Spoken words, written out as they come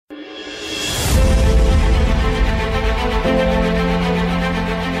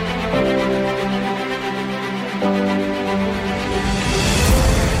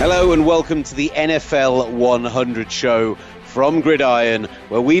Hello and welcome to the NFL 100 show from Gridiron,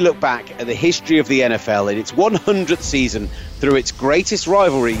 where we look back at the history of the NFL in its 100th season through its greatest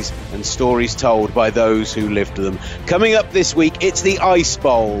rivalries and stories told by those who lived them. Coming up this week, it's the Ice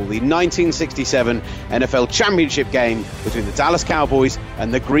Bowl, the 1967 NFL Championship game between the Dallas Cowboys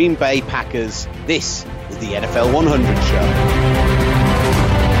and the Green Bay Packers. This is the NFL 100 show.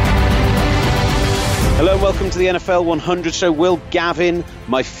 Hello and welcome to the NFL 100 show. Will Gavin,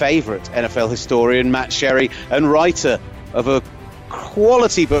 my favourite NFL historian, Matt Sherry, and writer of a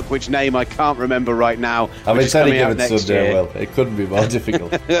quality book, which name I can't remember right now. I mean, it's only given Sunday. Well, it couldn't be more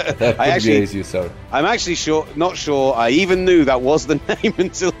difficult. I'm actually not sure I even knew that was the name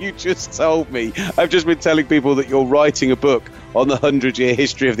until you just told me. I've just been telling people that you're writing a book on the 100-year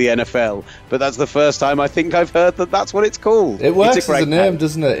history of the NFL, but that's the first time I think I've heard that that's what it's called. It works as a name,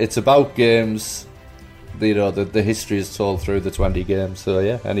 doesn't it? It's about games. You know, the history is told through the 20 games. So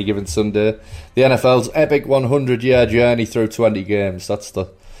yeah, any given Sunday, the NFL's epic 100-year journey through 20 games. That's the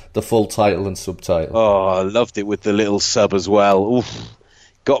full title and subtitle. Oh, I loved it with the little sub as well. Oof,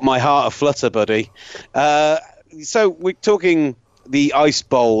 got my heart aflutter, buddy. So we're talking the Ice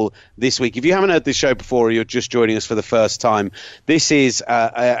Bowl this week. If you haven't heard this show before or you're just joining us for the first time, this is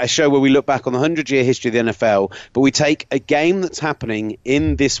a show where we look back on the 100-year history of the NFL, but we take a game that's happening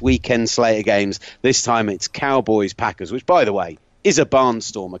in this weekend slate of games. This time it's Cowboys-Packers, which, by the way, is a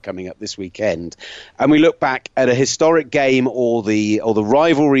barnstormer coming up this weekend. And we look back at a historic game or the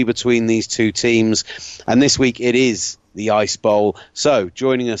rivalry between these two teams. And this week it is the Ice Bowl. So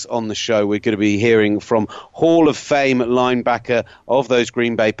joining us on the show, we're going to be hearing from Hall of Fame linebacker of those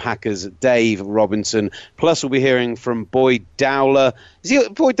Green Bay Packers, Dave Robinson. Plus we'll be hearing from Boyd Dowler. Is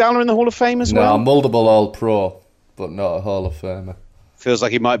Boyd Dowler in the Hall of Fame as well? No, multiple All-Pro, but not a Hall of Famer. Feels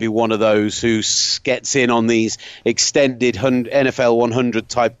like he might be one of those who gets in on these extended NFL 100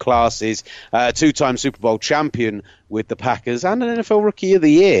 type classes. Two-time Super Bowl champion with the Packers and an NFL Rookie of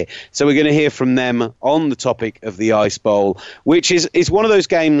the Year. So we're going to hear from them on the topic of the Ice Bowl, which is one of those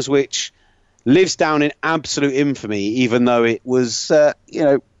games which lives down in absolute infamy, even though it was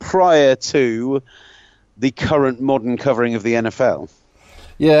prior to the current modern covering of the NFL.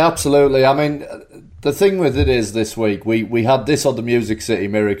 Yeah, absolutely. I mean, the thing with it is this week, we had this on the Music City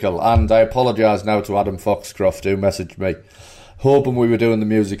Miracle, and I apologise now to Adam Foxcroft, who messaged me, hoping we were doing the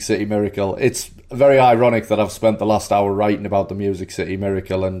Music City Miracle. It's very ironic that I've spent the last hour writing about the Music City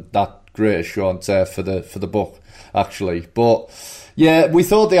Miracle and that greatest show on turf for the book, actually. But yeah, we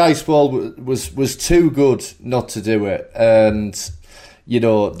thought the Ice Bowl was too good not to do it. And, you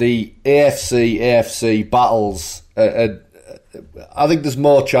know, the AFC battles I think there's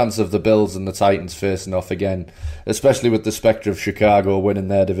more chance of the Bills and the Titans facing off again, especially with the spectre of Chicago winning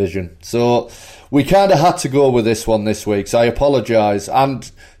their division. So we kind of had to go with this one this week, so I apologise. And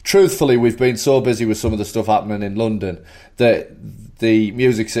truthfully, we've been so busy with some of the stuff happening in London that the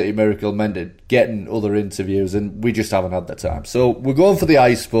Music City Miracle meant it getting other interviews, and we just haven't had the time. So we're going for the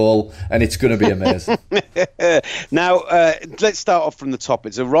Ice Bowl, and it's going to be amazing. Now, let's start off from the top.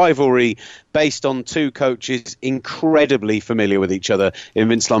 It's a rivalry based on two coaches incredibly familiar with each other in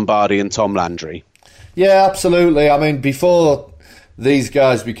Vince Lombardi and Tom Landry. Yeah, absolutely. I mean, before these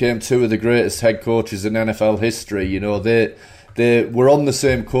guys became two of the greatest head coaches in NFL history, you know, they were on the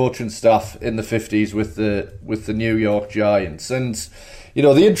same coaching staff in the 50s with the New York Giants. And, you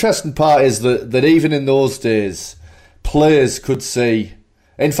know, the interesting part is that even in those days, players could see,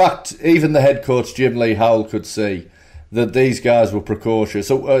 in fact, even the head coach, Jim Lee Howell, could see that these guys were precocious.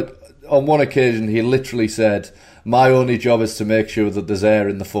 So on one occasion, he literally said, "My only job is to make sure that there's air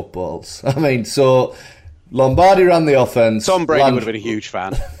in the footballs." I mean, so Lombardi ran the offense. Tom Brady would have been a huge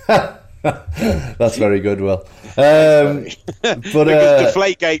fan. That's very good, Will. But because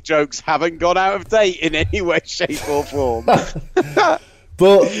Deflategate jokes haven't gone out of date in any way, shape or form.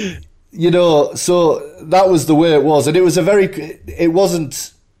 But, you know, so that was the way it was. And it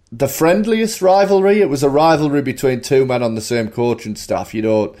wasn't the friendliest rivalry. It was a rivalry between two men on the same coaching staff. You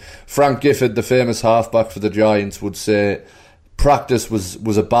know, Frank Gifford, the famous halfback for the Giants, would say practice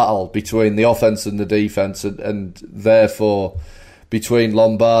was a battle between the offense and the defense, and therefore between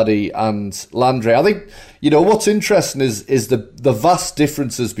Lombardi and Landry. I think, you know, what's interesting is the vast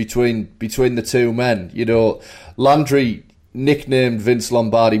differences between the two men. You know, Landry nicknamed Vince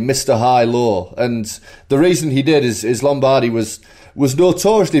Lombardi Mr. High-Low, and the reason he did is Lombardi was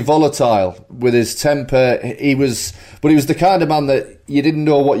notoriously volatile with his temper. He was the kind of man that you didn't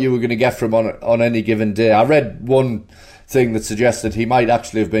know what you were going to get from on any given day. I read one thing that suggested he might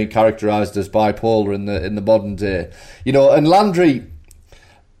actually have been characterised as bipolar in the modern day. You know, and Landry,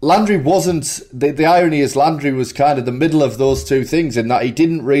 Landry wasn't. The irony is Landry was kind of the middle of those two things in that he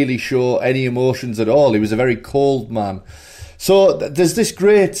didn't really show any emotions at all. He was a very cold man. So there's this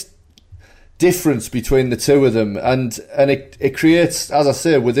great difference between the two of them, and it creates, as I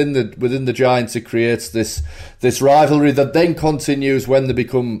say, within the Giants, it creates this rivalry that then continues when they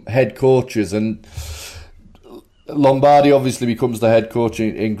become head coaches. And Lombardi obviously becomes the head coach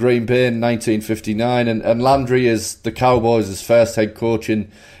in Green Bay in 1959, and Landry is the Cowboys' first head coach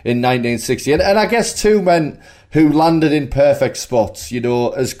in 1960. And I guess two men who landed in perfect spots.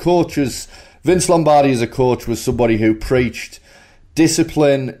 As coaches, Vince Lombardi as a coach was somebody who preached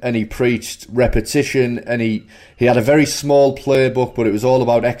discipline and he preached repetition, and he had a very small playbook, but it was all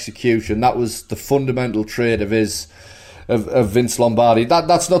about execution. That was the fundamental trait of Vince Lombardi.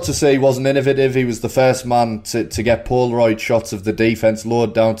 That's not to say he wasn't innovative. He was the first man to get Polaroid shots of the defence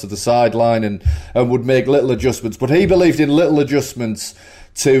lowered down to the sideline and would make little adjustments. But he believed in little adjustments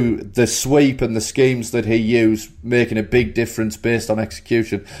to the sweep and the schemes that he used, making a big difference based on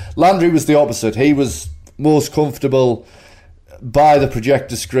execution. Landry was the opposite. He was most comfortable by the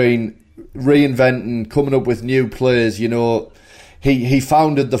projector screen, reinventing, coming up with new plays. He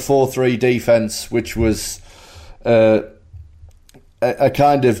founded the 4-3 defence, which was a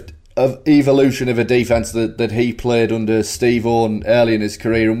kind of evolution of a defence that he played under Steve Owen early in his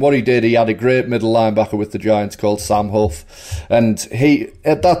career. And what he did, he had a great middle linebacker with the Giants called Sam Huff. And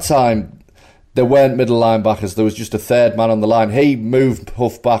at that time, there weren't middle linebackers. There was just a third man on the line. He moved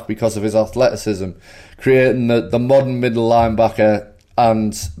Huff back because of his athleticism, creating the modern middle linebacker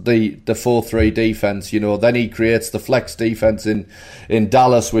and the 4-3 defence. Then he creates the flex defence in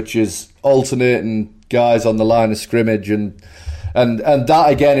Dallas, which is alternating guys on the line of scrimmage, and that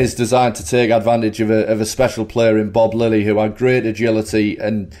again is designed to take advantage of a special player in Bob Lilly, who had great agility,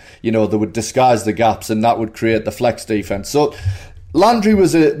 and they would disguise the gaps, and that would create the flex defence. So Landry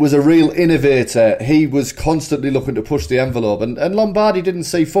was a real innovator. He was constantly looking to push the envelope, and Lombardi didn't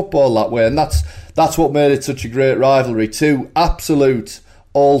see football that way, and that's what made it such a great rivalry. Two absolute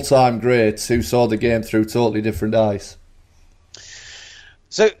all-time greats who saw the game through totally different eyes.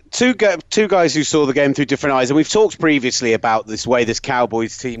 So two guys who saw the game through different eyes, and we've talked previously about this way this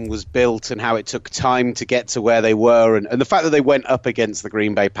Cowboys team was built and how it took time to get to where they were, and the fact that they went up against the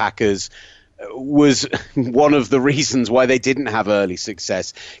Green Bay Packers was one of the reasons why they didn't have early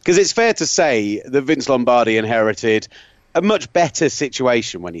success. Because it's fair to say that Vince Lombardi inherited a much better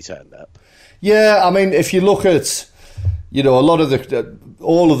situation when he turned up. Yeah, I mean, if you look at, a lot of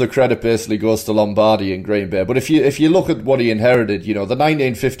all of the credit basically goes to Lombardi in Green Bay. But if you look at what he inherited, the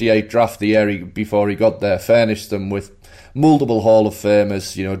 1958 draft, the year before he got there, furnished them with multiple Hall of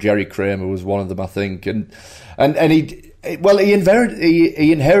Famers. Jerry Kramer was one of them, I think, and he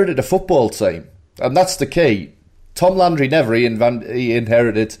inherited a football team, and that's the key. Tom Landry never. He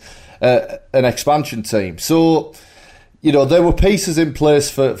inherited an expansion team. So, there were pieces in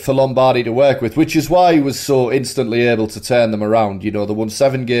place for Lombardi to work with, which is why he was so instantly able to turn them around. They won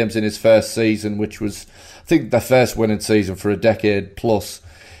 7 games in his first season, which was, I think, their first winning season for a decade plus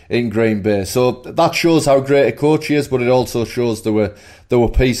in Green Bay. So that shows how great a coach he is, but it also shows there were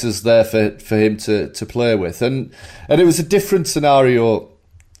pieces there for him to play with. And it was a different scenario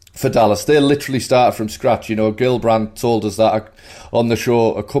for Dallas. They literally started from scratch. Gilbrand told us that on the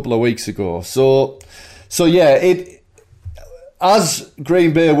show a couple of weeks ago. So yeah, as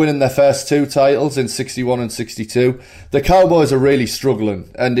Green Bay are winning their first 2 titles in 61 and 62, the Cowboys are really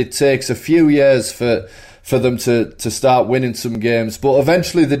struggling, and it takes a few years for them to start winning some games, but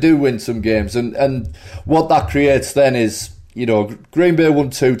eventually they do win some games, and what that creates then is, Green Bay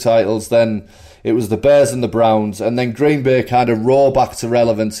won 2 titles, then it was the Bears and the Browns, and then Green Bay kind of roar back to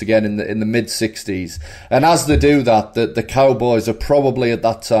relevance again in the mid-60s, and as they do that, the Cowboys are probably at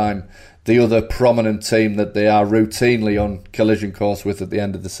that time the other prominent team that they are routinely on collision course with at the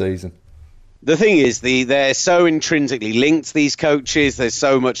end of the season. The thing is, they're so intrinsically linked, these coaches. There's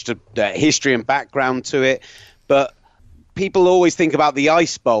so much history and background to it. But people always think about the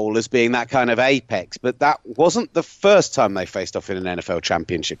Ice Bowl as being that kind of apex. But that wasn't the first time they faced off in an NFL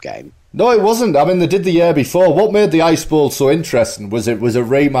championship game. No, it wasn't. I mean, they did the year before. What made the Ice Bowl so interesting was it was a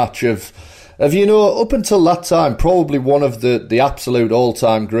rematch of up until that time, probably one of the absolute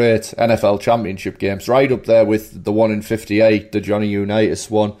all-time great NFL championship games, right up there with the one in 58, the Johnny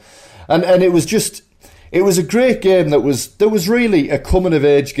Unitas one. And it was a great game that was really a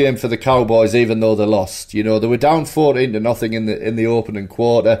coming-of-age game for the Cowboys, even though they lost. They were down 14-0 in the opening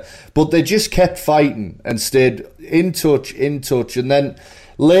quarter, but they just kept fighting and stayed in touch, and then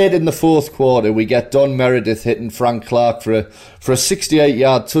late in the fourth quarter, we get Don Meredith hitting Frank Clark for a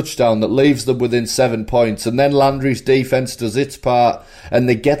 68-yard touchdown that leaves them within 7 points. And then Landry's defence does its part and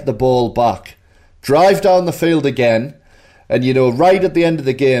they get the ball back. Drive down the field again. And, right at the end of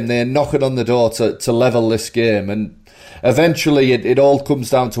the game, they're knocking on the door to level this game. And eventually it all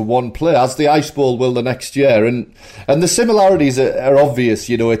comes down to one play, as the Ice Bowl will the next year. And the similarities are obvious,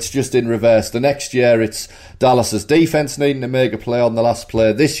 it's just in reverse. The next year it's Dallas's defence needing to make a play on the last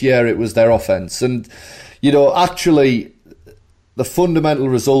play. This year it was their offence. And, actually, the fundamental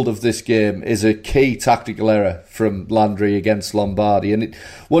result of this game is a key tactical error from Landry against Lombardi. And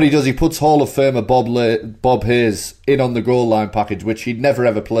what he does, he puts Hall of Famer Bob Hayes in on the goal line package, which he'd never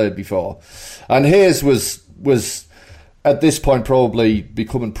ever played before. And Hayes was at this point probably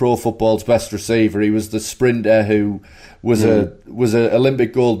becoming pro football's best receiver. He was the sprinter who was a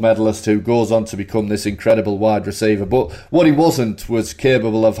Olympic gold medalist who goes on to become this incredible wide receiver. But what he wasn't was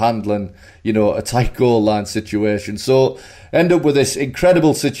capable of handling, a tight goal line situation. So end up with this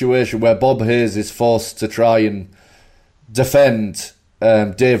incredible situation where Bob Hayes is forced to try and defend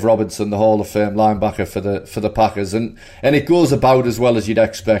Dave Robinson, the Hall of Fame linebacker for the Packers, and it goes about as well as you'd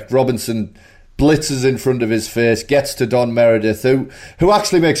expect. Robinson blitzes in front of his face, gets to Don Meredith, who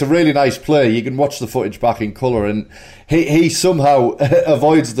actually makes a really nice play. You can watch the footage back in colour, and he somehow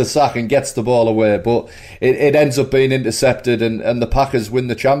avoids the sack and gets the ball away, but it ends up being intercepted, and the Packers win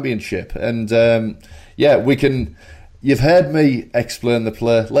the championship. And you've heard me explain the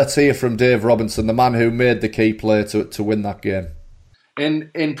play. Let's hear from Dave Robinson, the man who made the key play to win that game.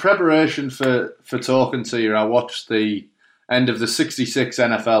 In preparation for talking to you, I watched the end of the 66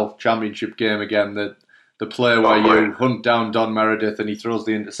 NFL championship game again, the play where you hunt down Don Meredith and he throws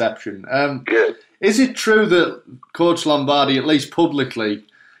the interception. Is it true that Coach Lombardi, at least publicly,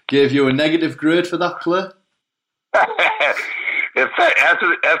 gave you a negative grade for that play? In fact, after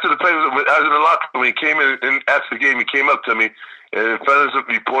the play, I was in the locker room. He came in, and after the game, he came up to me and in front of some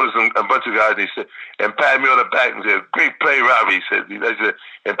reporters and a bunch of guys, and he said, and patted me on the back and said, "Great play, Robbie." He said,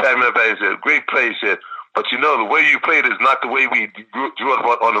 and patted me on the back and said, "Great play." He said, "But the way you played is not the way we drew it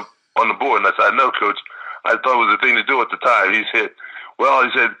on the board." And I said, "I know, Coach. I thought it was the thing to do at the time." He said, "Well,"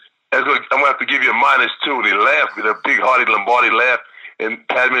 he said, "I'm going to have to give you a -2." And he laughed with a big, hearty Lombardi laugh and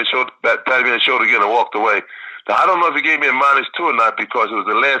patted me on the shoulder again and walked away. Now, I don't know if he gave me a -2 or not because it was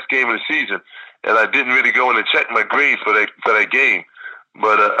the last game of the season, and I didn't really go in and check my grade for that game.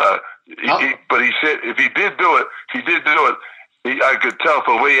 But he said if he did do it, I could tell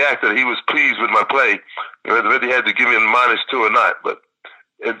from the way he acted he was pleased with my play. Whether he had to give me a -2 or not, but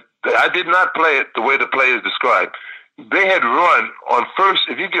I did not play it the way the play is described. They had run on first.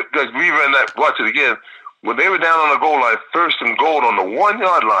 If you guys rerun that, watch it again. When they were down on the goal line, 1st and goal on the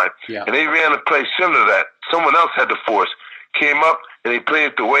 1-yard line, and they ran a play similar to that. Someone else had the force, came up, and they played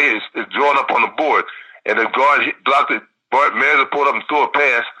it the way it's drawn up on the board. And the guard blocked it. Bart Meredith pulled up and threw a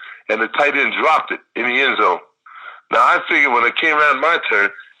pass, and the tight end dropped it in the end zone. Now, I figured when it came around my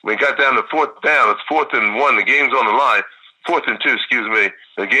turn, when it got down to 4th down, it's 4th and 1, the game's on the line. 4th and 2, excuse me,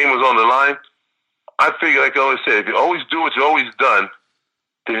 the game was on the line. I figured, like I always say, if you always do what you always done,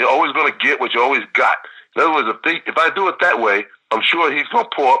 then you're always going to get what you always got. In other words, if I do it that way, I'm sure he's going to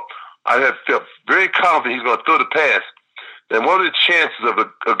pull up. I feel very confident he's going to throw the pass. And what are the chances of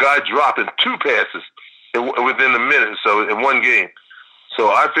a guy dropping 2 passes within a minute or so in one game? So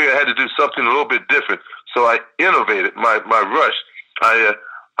I figured I had to do something a little bit different. So I innovated my rush. I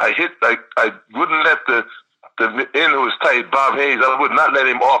wouldn't let the end who was tight, Bob Hayes, I would not let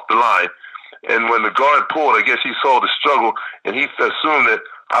him off the line. And when the guard pulled, I guess he saw the struggle, and he assumed that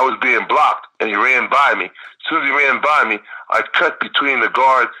I was being blocked, and he ran by me. As soon as he ran by me, I cut between the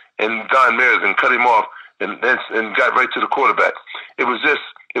guard and Don Meredith and cut him off, and got right to the quarterback. It was just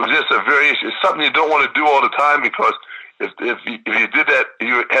it's something you don't want to do all the time, because if you did that,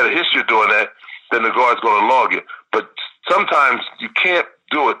 you had a history of doing that, then the guard's going to log you. But sometimes you can't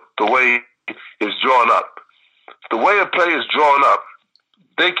do it the way it's drawn up. The way a play is drawn up,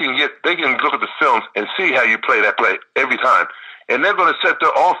 they can look at the films and see how you play that play every time. And they're going to set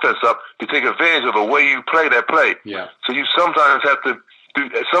their offense up to take advantage of the way you play that play. Yeah. So you sometimes have to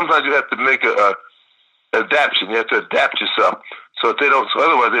make a adaptation. You have to adapt yourself. So if they don't,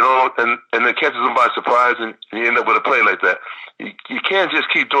 otherwise they don't, and it catches them by surprise, and you end up with a play like that. You can't just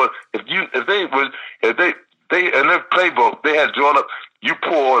keep doing. If they in their playbook they had drawn up, you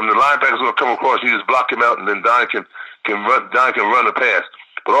pull and the linebacker's going to come across, you just block him out, and then Don can run a pass.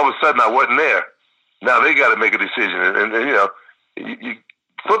 But all of a sudden I wasn't there. Now they got to make a decision, and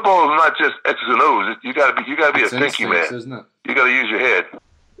football is not just X's and O's. You got to be a thinking man. Isn't it? You got to use your head.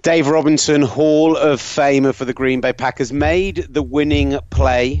 Dave Robinson, Hall of Famer for the Green Bay Packers, made the winning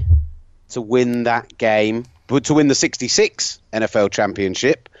play to win that game, but to win the 66 NFL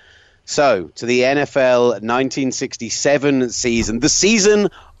championship. So, to the NFL 1967 season, the season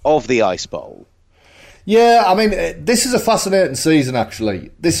of the Ice Bowl. Yeah, I mean, this is a fascinating season, actually.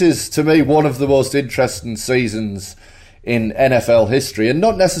 This is, to me, one of the most interesting seasons in NFL history, and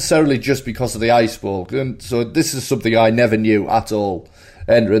not necessarily just because of the Ice Bowl. And so this is something I never knew at all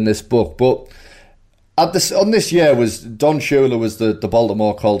entering this book. But on this year, was Don Shula was the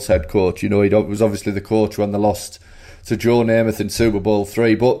Baltimore Colts head coach. You know, he was obviously the coach when they lost to Joe Namath in Super Bowl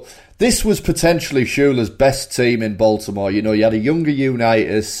III. But this was potentially Shula's best team in Baltimore. You know, you had a younger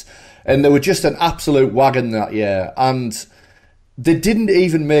Unitas, and they were just an absolute wagon that year. And they didn't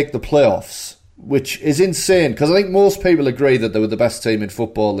even make the playoffs, which is insane, because I think most people agree that they were the best team in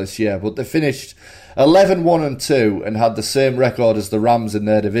football this year. But they finished 11-1-2 and had the same record as the Rams in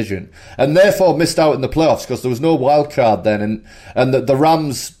their division, and therefore missed out in the playoffs because there was no wild card then. And the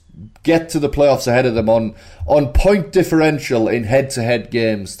Rams get to the playoffs ahead of them on point differential in head-to-head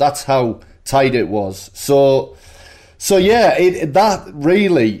games. That's how tight it was. So yeah, that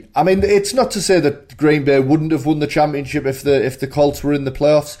really, I mean, it's not to say that Green Bay wouldn't have won the championship if the Colts were in the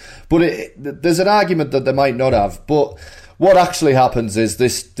playoffs, but there's an argument that they might not have. But what actually happens is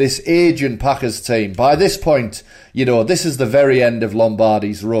this aging Packers team, by this point, you know, this is the very end of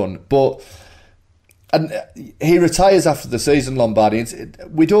Lombardi's run, and he retires after the season, Lombardi.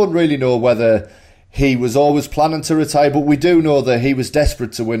 We don't really know whether he was always planning to retire, but we do know that he was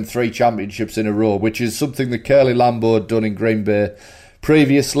desperate to win 3 championships in a row, which is something that Curly Lambeau had done in Green Bay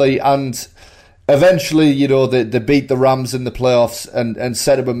previously. And eventually, you know, they beat the Rams in the playoffs and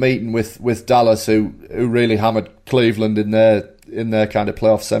set up a meeting with Dallas, who really hammered Cleveland in their kind of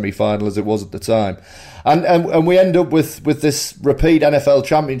playoff semi-final as it was at the time. And we end up with this repeat NFL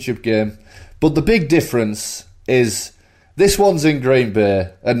championship game. But the big difference is this one's in Green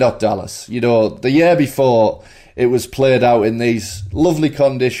Bay and not Dallas. You know, the year before, it was played out in these lovely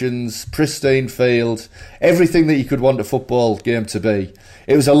conditions, pristine field, everything that you could want a football game to be.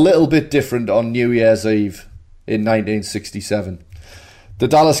 It was a little bit different on New Year's Eve in 1967. The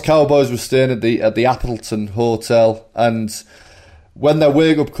Dallas Cowboys were staying at the Appleton Hotel, and when their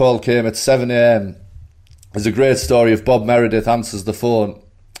wake-up call came at 7 a.m, there's a great story of Bob Meredith answers the phone,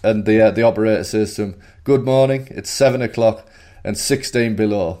 and the operator says to him, "Good morning, it's 7 o'clock and 16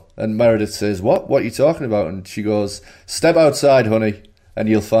 below." And Meredith says, What are you talking about? And she goes, "Step outside, honey, and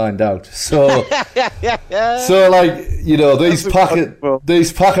you'll find out." So, like, you know, these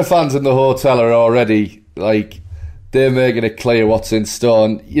Packer fans in the hotel are already, like, they're making it clear what's in store.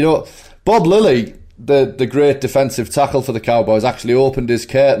 And, you know, Bob Lilly, the great defensive tackle for the Cowboys, actually opened his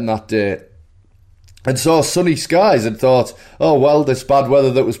curtain that day and saw sunny skies and thought, oh, well, this bad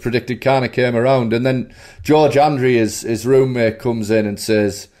weather that was predicted kind of came around. And then George Andre, his roommate, comes in and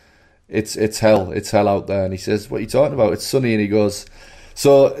says, it's hell out there. And he says, "What are you talking about? It's sunny." And he goes,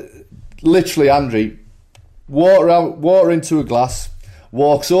 so literally Andre, water into a glass,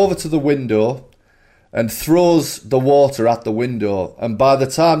 walks over to the window and throws the water at the window. And by the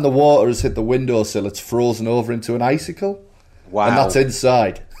time the water has hit the windowsill, it's frozen over into an icicle. Wow. And that's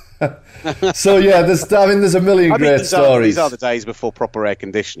inside. So yeah, there's a million great stories. These are the days before proper air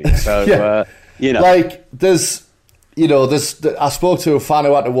conditioning. So yeah. You know, like I spoke to a fan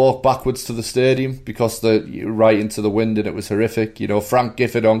who had to walk backwards to the stadium because right into the wind, and it was horrific. You know, Frank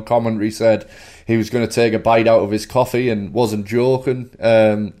Gifford on commentary said he was going to take a bite out of his coffee and wasn't joking.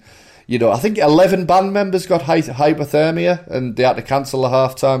 You know, I think 11 band members got hypothermia, and they had to cancel the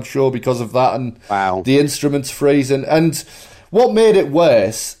halftime show because of that. And wow. The instruments freezing. And what made it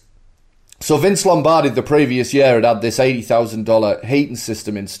worse? So Vince Lombardi the previous year had this $80,000 heating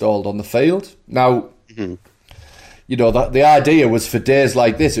system installed on the field. Now, you know, the idea was for days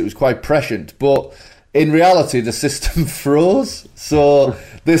like this, it was quite prescient. But in reality, the system froze. So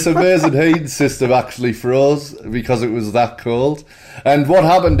this amazing heating system actually froze because it was that cold. And what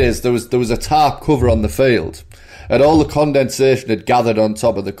happened is there was a tarp cover on the field, and all the condensation had gathered on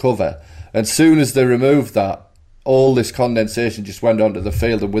top of the cover. And soon as they removed that, all this condensation just went onto the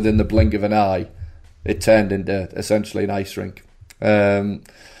field, and within the blink of an eye, it turned into essentially an ice rink.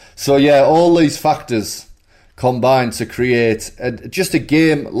 So yeah, all these factors combined to create just a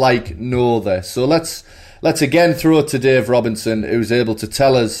game like no other. So let's again throw it to Dave Robinson, who's able to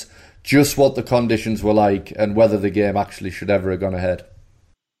tell us just what the conditions were like and whether the game actually should ever have gone ahead.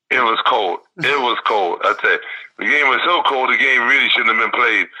 It was cold. It was cold. I tell you, the game was so cold. The game really shouldn't have been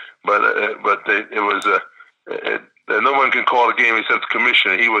played. But it was no one can call a game except the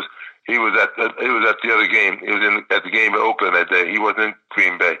commissioner. He was at the other game. He was at the game in Oakland that day. He wasn't in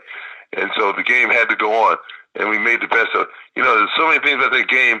Green Bay, and so the game had to go on, and we made the best of it. There's so many things about that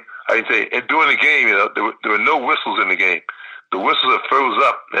game. I can say, and during the game, there were no whistles in the game. The whistles are froze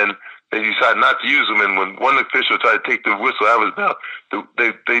up, and they decided not to use them. And when one official tried to take the whistle out of his mouth,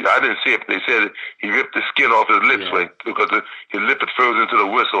 I didn't see it. But they said he ripped the skin off his lips because his lip had frozen into the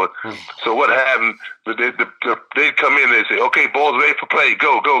whistle. So what happened? They'd come in and they'd say, "Okay, ball's ready for play.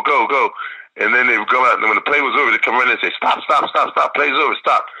 Go, go, go, go." And then they would go out, and when the play was over, they'd come in and say, "Stop, stop, stop, stop. Play's over.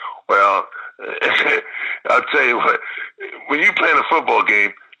 Stop." Well, I'll tell you what. When you play in a football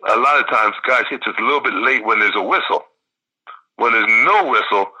game, a lot of times guys hit just a little bit late when there's a whistle. When there's no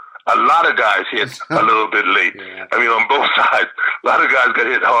whistle, a lot of guys hit a little bit late. Yeah. I mean, on both sides, a lot of guys got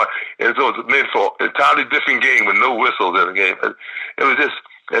hit hard, and so it's made for an entirely different game with no whistles in the game. It was just,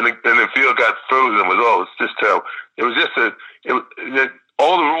 and the field got frozen. It was just terrible. It was just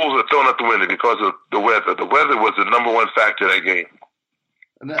all the rules were thrown out the window because of the weather. The weather was the number one factor in that game.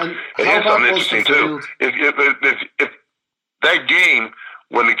 And here's something interesting too. If that game,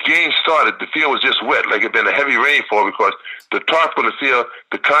 when the game started, the field was just wet, like it had been a heavy rainfall, because the tarp on the field,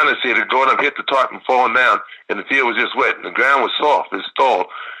 the condensate had gone up, hit the tarp and fallen down, and the field was just wet, and the ground was soft, it stalled.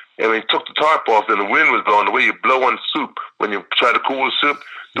 And when you took the tarp off, and the wind was blowing, the way you blow on soup, when you try to cool the soup,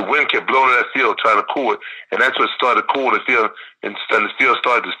 the wind kept blowing in that field, trying to cool it, and that's what started cooling the field, and the field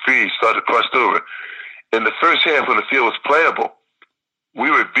started to freeze, started to crust over. In the first half, when the field was playable, we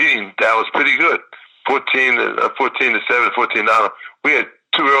were beating Dallas pretty good, 14-7, 14-9. We had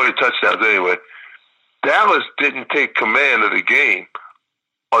 2 early touchdowns anyway. Dallas didn't take command of the game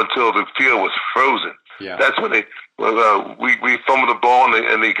until the field was frozen. Yeah. That's when we fumbled the ball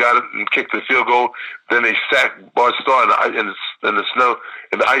and they got it and kicked the field goal. Then they sacked Bart Starr in the snow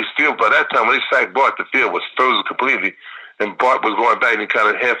in the ice field. By that time, when they sacked Bart, the field was frozen completely, and Bart was going back and he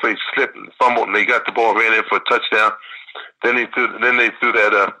kind of halfway slipped and fumbled, and they got the ball, ran in for a touchdown. Then they threw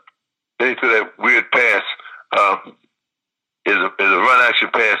that weird pass. Is a run action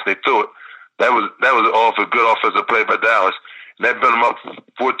pass, and they threw it. That was all for good offensive play by Dallas. And that brought them up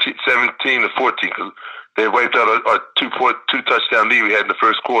 17-14, because they wiped out our two touchdown lead we had in the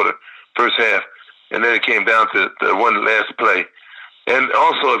first half. And then it came down to the one last play. And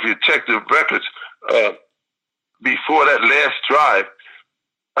also, if you check the records, before that last drive,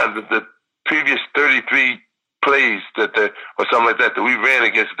 the previous 33 plays or something like that we ran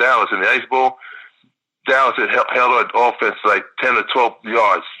against Dallas in the Ice Bowl, Dallas had held our offense like 10 or 12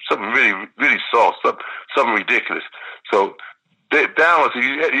 yards, something really, really soft, something ridiculous. So Dallas,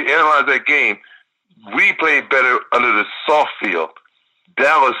 if you analyze that game, we played better under the soft field.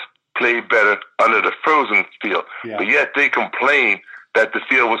 Dallas played better under the frozen field. Yeah. But yet they complained that the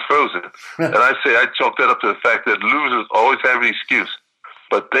field was frozen. And I chalk that up to the fact that losers always have an excuse.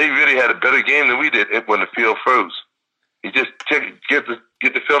 But they really had a better game than we did when the field froze. You just get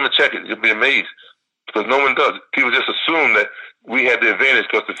the film and check it. You'll be amazed. Because no one does. People just assume that we had the advantage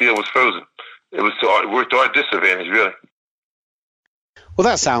because the field was frozen. It worked to our disadvantage, really. Well,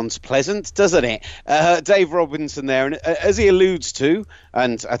 that sounds pleasant, doesn't it? Dave Robinson there, and as he alludes to,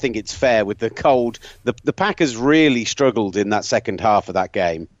 and I think it's fair with the cold, the Packers really struggled in that second half of that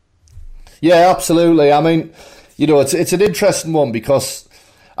game. Yeah, absolutely. I mean, it's an interesting one because,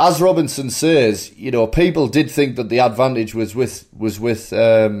 as Robinson says, people did think that the advantage was with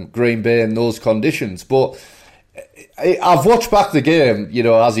Green Bay in those conditions. But I've watched back the game,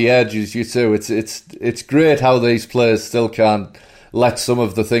 as he urges you to. It's great how these players still can't let some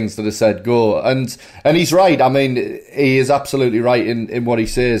of the things that are said go. And he's right. I mean, he is absolutely right in what he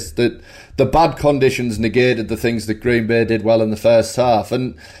says, that the bad conditions negated the things that Green Bay did well in the first half.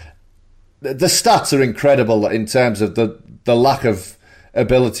 And the stats are incredible in terms of the lack of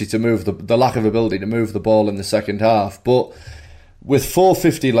ability to move the lack of ability to move the ball in the second half. But with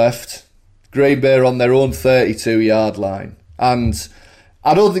 4:50 left, Green Bay are on their own 32-yard line, and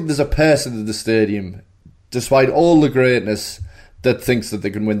I don't think there's a person in the stadium, despite all the greatness, that thinks that they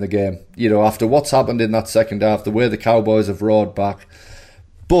can win the game. After what's happened in that second half, the way the Cowboys have roared back.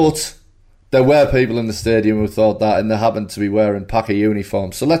 But there were people in the stadium who thought that, and they happened to be wearing Packer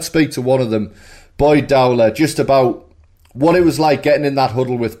uniforms. So let's speak to one of them, Boyd Dowler, just about what it was like getting in that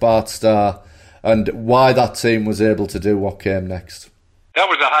huddle with Bart Starr and why that team was able to do what came next. That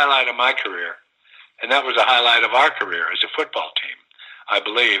was a highlight of my career, and that was a highlight of our career as a football team, I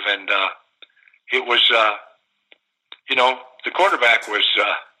believe. And it was, the quarterback was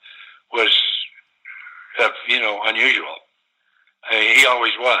unusual. He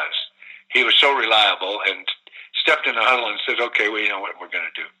always was. He was so reliable and stepped in the huddle and said, okay, well, you know what we're going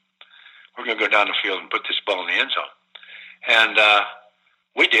to do. we're going to go down the field and put this ball in the end zone. And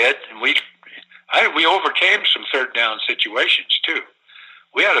we did, and we overcame some third down situations too.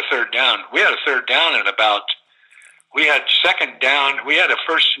 We had a third down. We had a third down in about. We had second down. We had a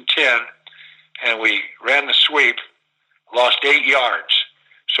 1st and 10, and we ran the sweep, lost 8 yards.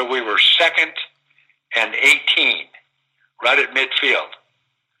 So we were 2nd and 18, right at midfield.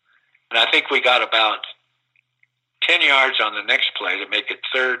 And I think we got about 10 yards on the next play to make it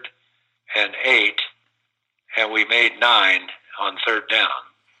 3rd and 8, and we made 9 on third down.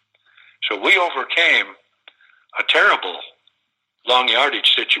 So we overcame a terrible long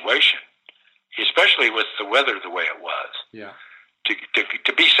yardage situation, especially with the weather the way it was. Yeah.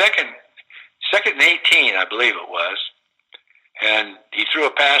 To be second and 18, I believe it was, and he threw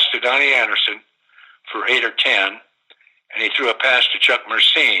a pass to Donnie Anderson for 8 or 10, and he threw a pass to Chuck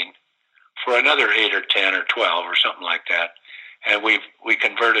Mercine for another 8 or 10 or 12 or something like that, and we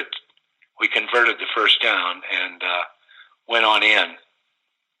converted the first down and went on in.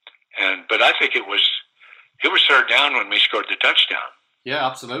 But I think it was third down when we scored the touchdown. Yeah,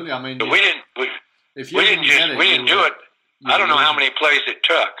 absolutely. I mean, but we didn't do it. I don't know how many plays it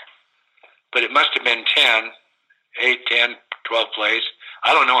took, but it must have been 8, 10, 12 plays.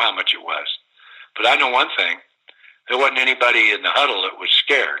 I don't know how much it was, but I know one thing: there wasn't anybody in the huddle that was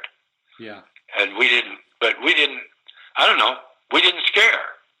scared. Yeah. And we didn't. I don't know. We didn't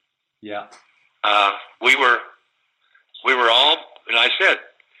scare. Yeah. We were all, and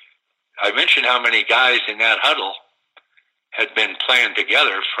I mentioned how many guys in that huddle had been playing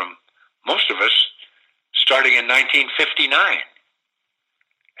together from most of us starting in 1959.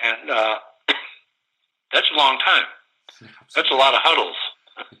 And that's a long time. That's a lot of huddles.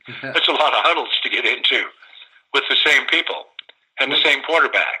 That's a lot of huddles to get into with the same people and the same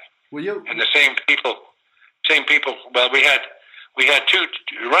quarterback. And the same people. Well, we had two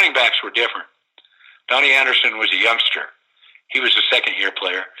running backs were different. Donnie Anderson was a youngster. He was a second-year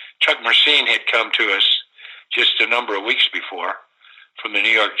player. Chuck Mercine had come to us just a number of weeks before from the New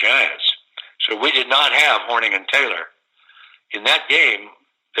York Giants. So we did not have Horning and Taylor. In that game,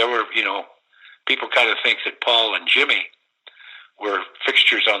 there were, people kind of think that Paul and Jimmy were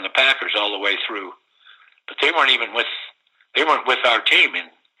fixtures on the Packers all the way through. But they weren't with our team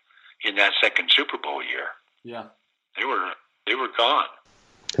in that second Super Bowl year. Yeah. They were gone.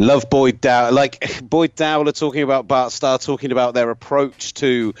 Love Boyd Dowler. Like Boyd Dowler talking about Bart Starr, talking about their approach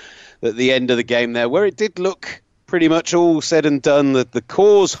to at the end of the game there, where it did look pretty much all said and done that the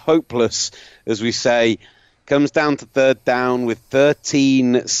cause hopeless, as we say, comes down to third down with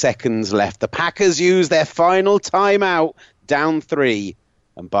 13 seconds left. The Packers use their final timeout, down 3,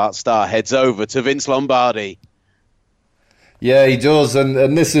 and Bart Starr heads over to Vince Lombardi. Yeah, he does,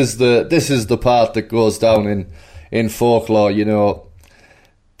 and this is the part that goes down in folklore,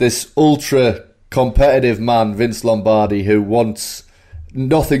 This ultra competitive man, Vince Lombardi, who wants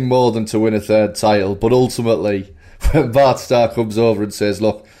nothing more than to win a third title, but ultimately, when Bart Starr comes over and says,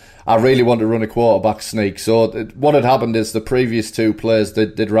 look, I really want to run a quarterback sneak. So what had happened is the previous 2 plays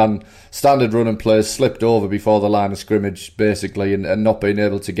they'd ran standard running plays, slipped over before the line of scrimmage, basically, and not being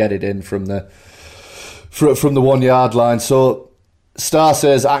able to get it in from the 1 yard line. So Starr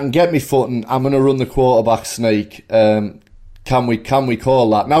says, I can get me footing, I'm going to run the quarterback sneak. Can we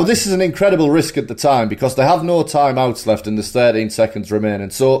call that? Now, this is an incredible risk at the time because they have no timeouts left and there's 13 seconds remaining.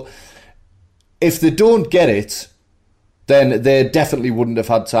 So if they don't get it, then they definitely wouldn't have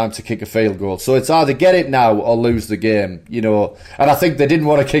had time to kick a field goal. So it's either get it now or lose the game, And I think they didn't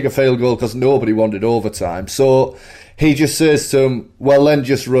want to kick a field goal because nobody wanted overtime. So he just says to him, well, then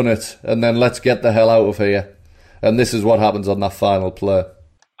just run it and then let's get the hell out of here. And this is what happens on that final play.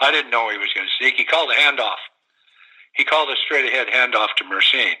 I didn't know he was going to sneak. He called a handoff. He called a straight-ahead handoff to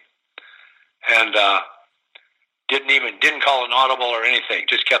Mercine, and didn't call an audible or anything.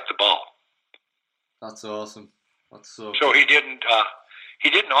 Just kept the ball. That's awesome. That's so. So he didn't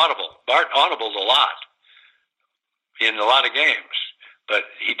audible. Bart audibled a lot in a lot of games, but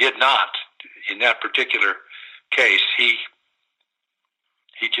he did not in that particular case. He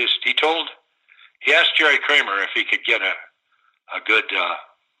asked Jerry Kramer if he could get a good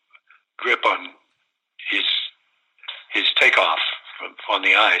grip on his takeoff on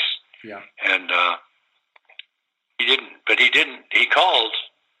the ice. Yeah. And he didn't. But he didn't. He called,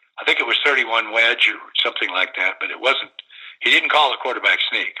 I think it was 31 wedge or something like that, but it wasn't. He didn't call a quarterback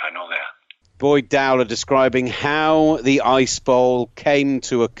sneak. I know that. Boyd Dowler describing how the Ice Bowl came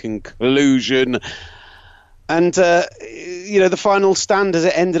to a conclusion. And, the final stand as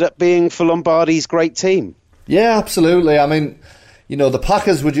it ended up being for Lombardi's great team. Yeah, absolutely. I mean, the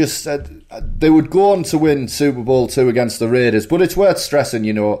Packers were just, they would go on to win Super Bowl II against the Raiders, but it's worth stressing,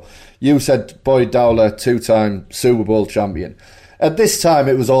 you said Boyd Dowler, 2-time Super Bowl champion. At this time,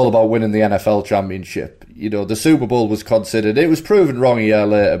 it was all about winning the NFL championship. The Super Bowl was considered, it was proven wrong a year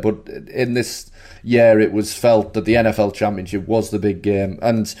later, but in this year it was felt that the NFL championship was the big game,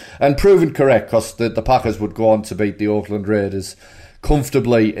 and proven correct, because the Packers would go on to beat the Oakland Raiders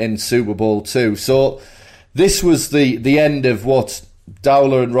comfortably in Super Bowl II. So this was the end of what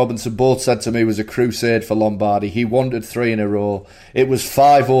Dowler and Robinson both said to me was a crusade for Lombardi. He wanted 3 in a row. It was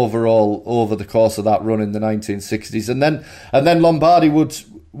 5 overall over the course of that run in the 1960s, and then Lombardi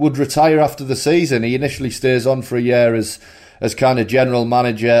would retire after the season. He initially stays on for a year as kind of general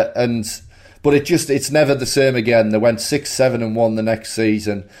manager, but it's never the same again. They went 6-7-1 the next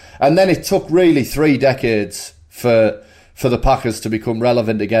season, and then it took really 3 decades for the Packers to become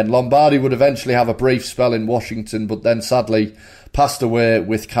relevant again. Lombardi would eventually have a brief spell in Washington, but then sadly passed away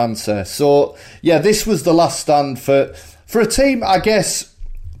with cancer. So yeah, this was the last stand for a team, I guess,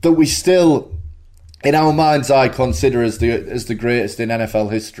 that we still, in our mind's eye, consider as the greatest in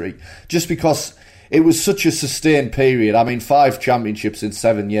NFL history, just because it was such a sustained period. I mean, 5 championships in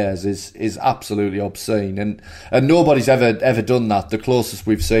 7 years is absolutely obscene, and nobody's ever done that. The closest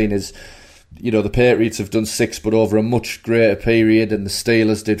we've seen is, the Patriots have done 6, but over a much greater period, and the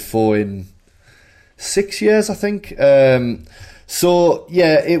Steelers did 4 in 6 years, I think. So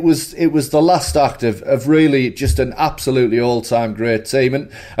yeah, it was the last act of really just an absolutely all-time great team,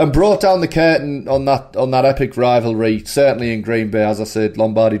 and brought down the curtain on that epic rivalry. Certainly in Green Bay, as I said,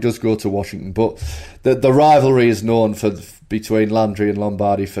 Lombardi does go to Washington, but the rivalry is known between Landry and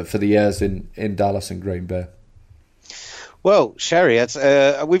Lombardi for the years in Dallas and Green Bay. Well, Sherry,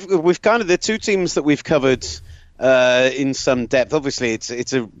 we've kind of the 2 teams that we've covered in some depth. Obviously,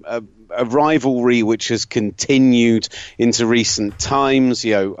 it's a rivalry which has continued into recent times.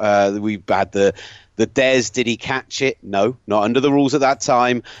 We've had the Dez, did he catch it? No, not under the rules at that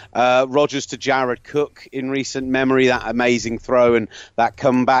time. Rodgers to Jared Cook in recent memory, that amazing throw and that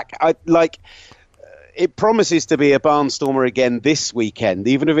comeback. It promises to be a barnstormer again this weekend,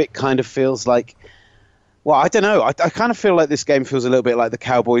 even if it kind of feels like, well, I don't know. I kind of feel like this game feels a little bit like the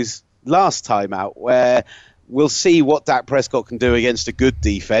Cowboys last time out, where we'll see what Dak Prescott can do against a good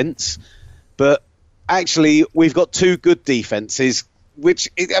defense. But actually, we've got 2 good defenses, which,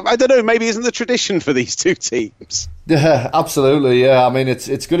 I don't know, maybe isn't the tradition for these 2 teams. Yeah, absolutely, yeah. I mean, it's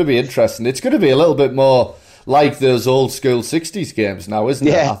going to be interesting. It's going to be a little bit more like those old school 60s games now, isn't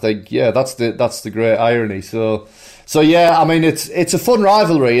it? I think, yeah, that's the great irony. So yeah, I mean, it's a fun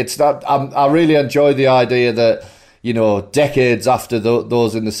rivalry. It's that I really enjoy the idea that, decades after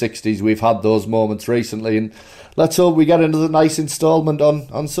those in the 60s, we've had those moments recently, and let's hope we get another nice instalment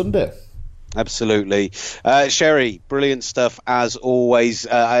on Sunday. Absolutely. Sherry, brilliant stuff as always.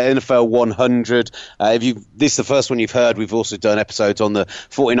 NFL 100. This is the first one you've heard, we've also done episodes on the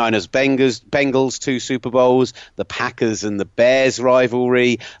 49ers Bengals 2 Super Bowls, the Packers and the Bears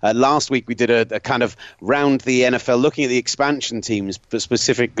rivalry. Last week we did a kind of round the NFL, looking at the expansion teams, but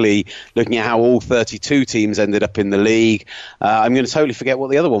specifically looking at how all 32 teams ended up in the league. I'm going to totally forget what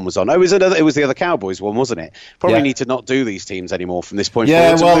the other one was on. It was the other Cowboys one, wasn't it? Probably need to not do these teams anymore from this point forward.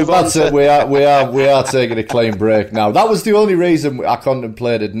 Yeah, well, that's it. We are taking a clean break now. That was the only reason I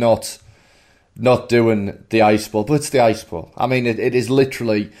contemplated not doing the Ice Bowl, but it's the Ice Bowl. I mean, it is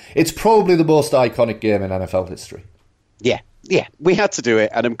literally, it's probably the most iconic game in NFL history. Yeah, we had to do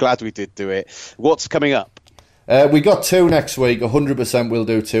it, and I'm glad we did do it. What's coming up? We got 2 next week. 100% we'll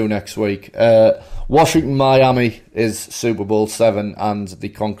do 2 next week. Washington, Miami is Super Bowl 7, and the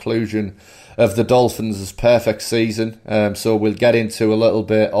conclusion of the Dolphins' perfect season. So we'll get into a little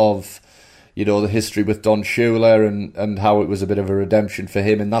bit of, the history with Don Shula and how it was a bit of a redemption for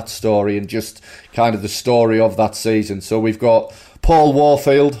him in that story, and just kind of the story of that season. So we've got Paul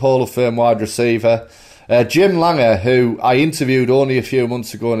Warfield, Hall of Fame wide receiver, Jim Langer, who I interviewed only a few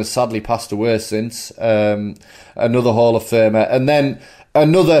months ago and has sadly passed away since, another Hall of Famer, and then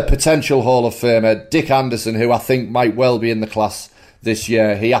another potential Hall of Famer, Dick Anderson, who I think might well be in the class this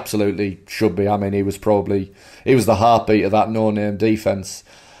year. He absolutely should be. I mean, he was the heartbeat of that no-name defence.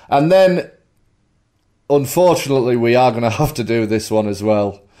 And then, unfortunately, we are going to have to do this one as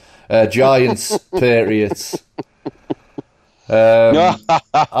well. Giants, Patriots.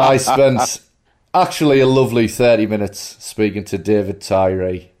 I spent actually a lovely 30 minutes speaking to David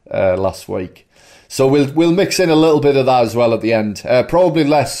Tyree last week. So we'll mix in a little bit of that as well at the end. Probably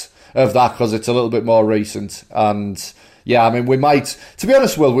less of that because it's a little bit more recent. And yeah, I mean, we might, to be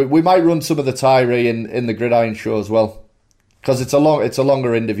honest, Will, we might run some of the Tyree in the Gridiron show as well. because it's a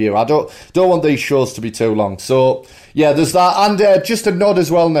longer interview. I don't want these shows to be too long. So yeah, there's that, and just a nod as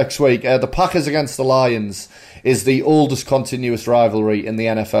well. Next week, the Packers against the Lions is the oldest continuous rivalry in the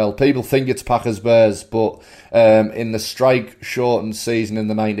NFL. People think it's Packers-Bears, but in the strike-shortened season in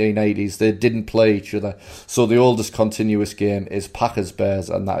the 1980s, they didn't play each other. So the oldest continuous game is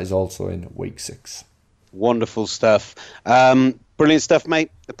Packers-Bears, and that is also in Week 6. Wonderful stuff. Brilliant stuff, mate.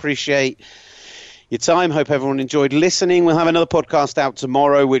 Appreciate your time. Hope everyone enjoyed listening. We'll have another podcast out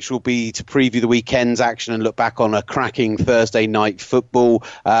tomorrow, which will be to preview the weekend's action and look back on a cracking Thursday night football.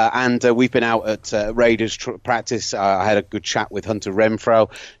 And we've been out at Raiders practice. I had a good chat with Hunter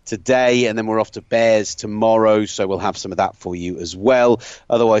Renfro today, and then we're off to Bears tomorrow, so we'll have some of that for you as well.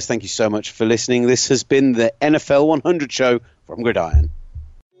 Otherwise, thank you so much for listening. This has been the NFL 100 show from Gridiron.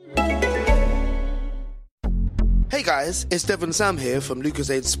 Hey guys, it's Devon Sam here from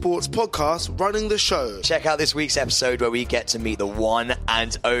Lucozade Sports Podcast, running the show. Check out this week's episode where we get to meet the one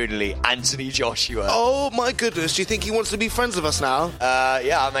and only Anthony Joshua. Oh my goodness, do you think he wants to be friends with us now?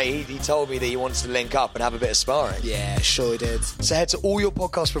 Yeah, mate, he told me that he wants to link up and have a bit of sparring. Yeah, sure he did. So head to all your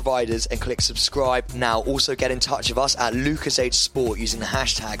podcast providers and click subscribe now. Also get in touch with us at Lucozade Sport using the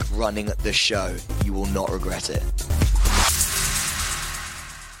hashtag running the show. You will not regret it.